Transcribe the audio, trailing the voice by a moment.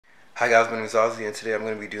Hi guys, my name is Ozzy, and today I'm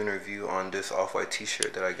going to be doing a review on this off-white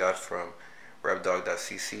t-shirt that I got from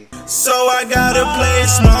repdog.cc. So I gotta play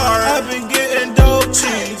smart. I've been getting dope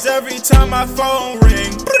cheese every time my phone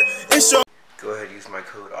ring. It's your Go ahead and use my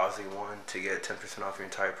code Ozzy1 to get 10% off your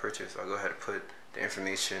entire purchase. I'll go ahead and put the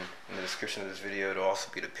information in the description of this video. It'll also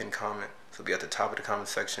be the pinned comment, so it'll be at the top of the comment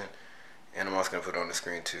section, and I'm also going to put it on the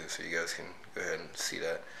screen too, so you guys can go ahead and see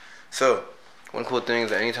that. So one cool thing is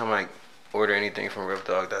that anytime I order anything from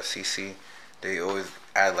repdog.cc, they always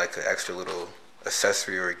add like an extra little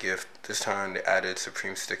accessory or a gift. This time they added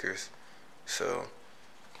Supreme stickers, so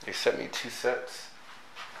they sent me 2 sets.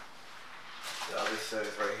 The other set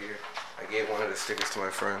is right here. I gave one of the stickers to my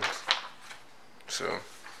friends, so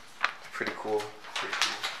it's pretty cool.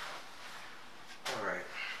 Alright,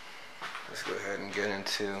 let's go ahead and get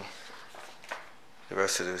into the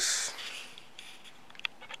rest of this.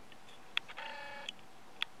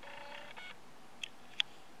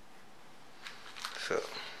 So,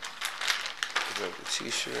 pick up the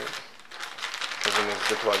t-shirt. Comes in this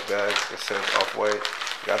Ziploc bag. It says off-white.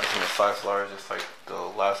 Got this in a size large, just like the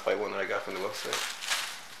last white one that I got from the website.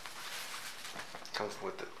 Comes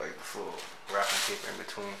with like this little wrapping paper in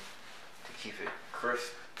between to keep it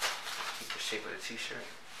crisp, keep the shape of the t-shirt.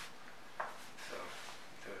 So,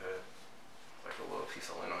 do it like a little piece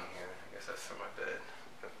of lint on here. I guess that's for my bed.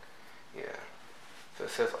 But, yeah. So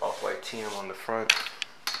it says off-white TM on the front.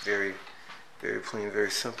 Very plain,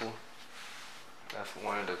 very simple. That's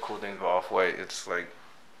one of the cool things about off-white. It's like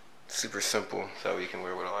super simple, so you can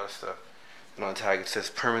wear with a lot of stuff. And on the tag it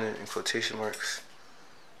says permanent in quotation marks.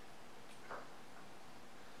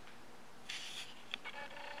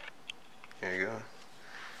 There you go.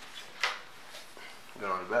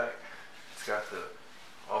 Then on the back, it's got the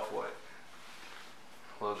off-white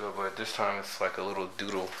logo, but this time it's like a little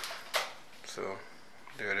doodle. So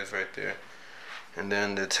there it is right there. And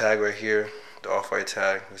then the tag right here, the off-white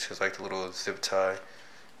tag, which is like the little zip tie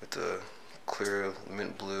with the clear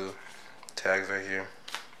mint blue tags right here.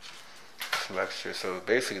 Some extra. So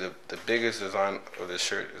basically the biggest design of this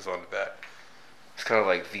shirt is on the back. It's kind of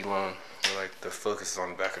like V-Lone, where like the focus is on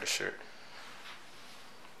the back of the shirt.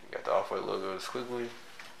 You got the off-white logo, the squiggly,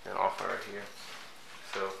 and off-white right here.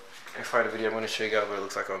 So next part of the video, I'm going to show you guys what it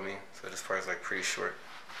looks like on me. So this part is like pretty short.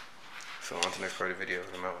 So on to the next part of the video,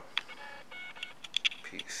 I'm out.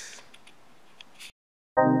 Peace.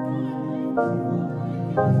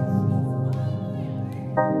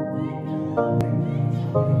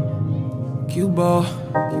 Cuba,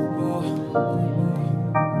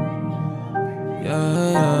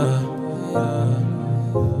 yeah.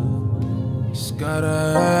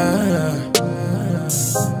 Scatter.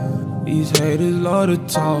 These haters love to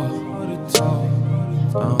talk.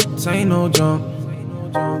 Ain't no jump.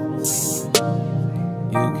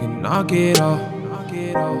 You can knock it off.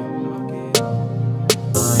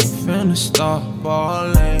 I ain't finna stop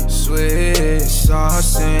ballin', switch,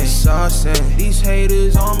 saucin'. These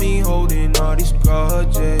haters on me holding all these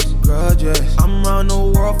grudges. I'm round the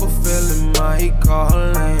world fulfilling my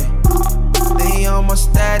calling. They on my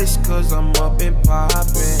status cause I'm up and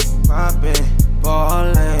poppin', ballin',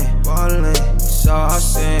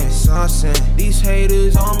 saucin'. These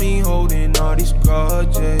haters on me holding all these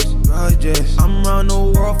grudges. I'm round the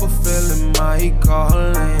world fulfilling my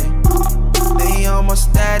calling. They on my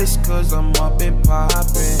status cause I'm up and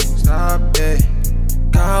poppin'. Stop it.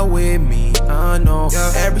 God with me, I know.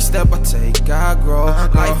 Every step I take, I grow.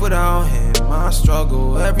 Life without him, I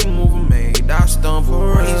struggle. Every move I made, I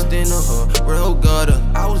stumble. Raised in the hood, real gutter.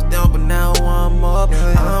 I was down, but now I'm up.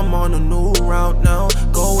 I'm on a new route now,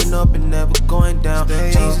 going up and never going down.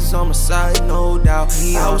 Jesus on my side, no doubt.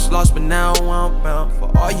 I was lost, but now I'm found.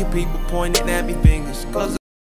 For all you people pointing at me fingers, cause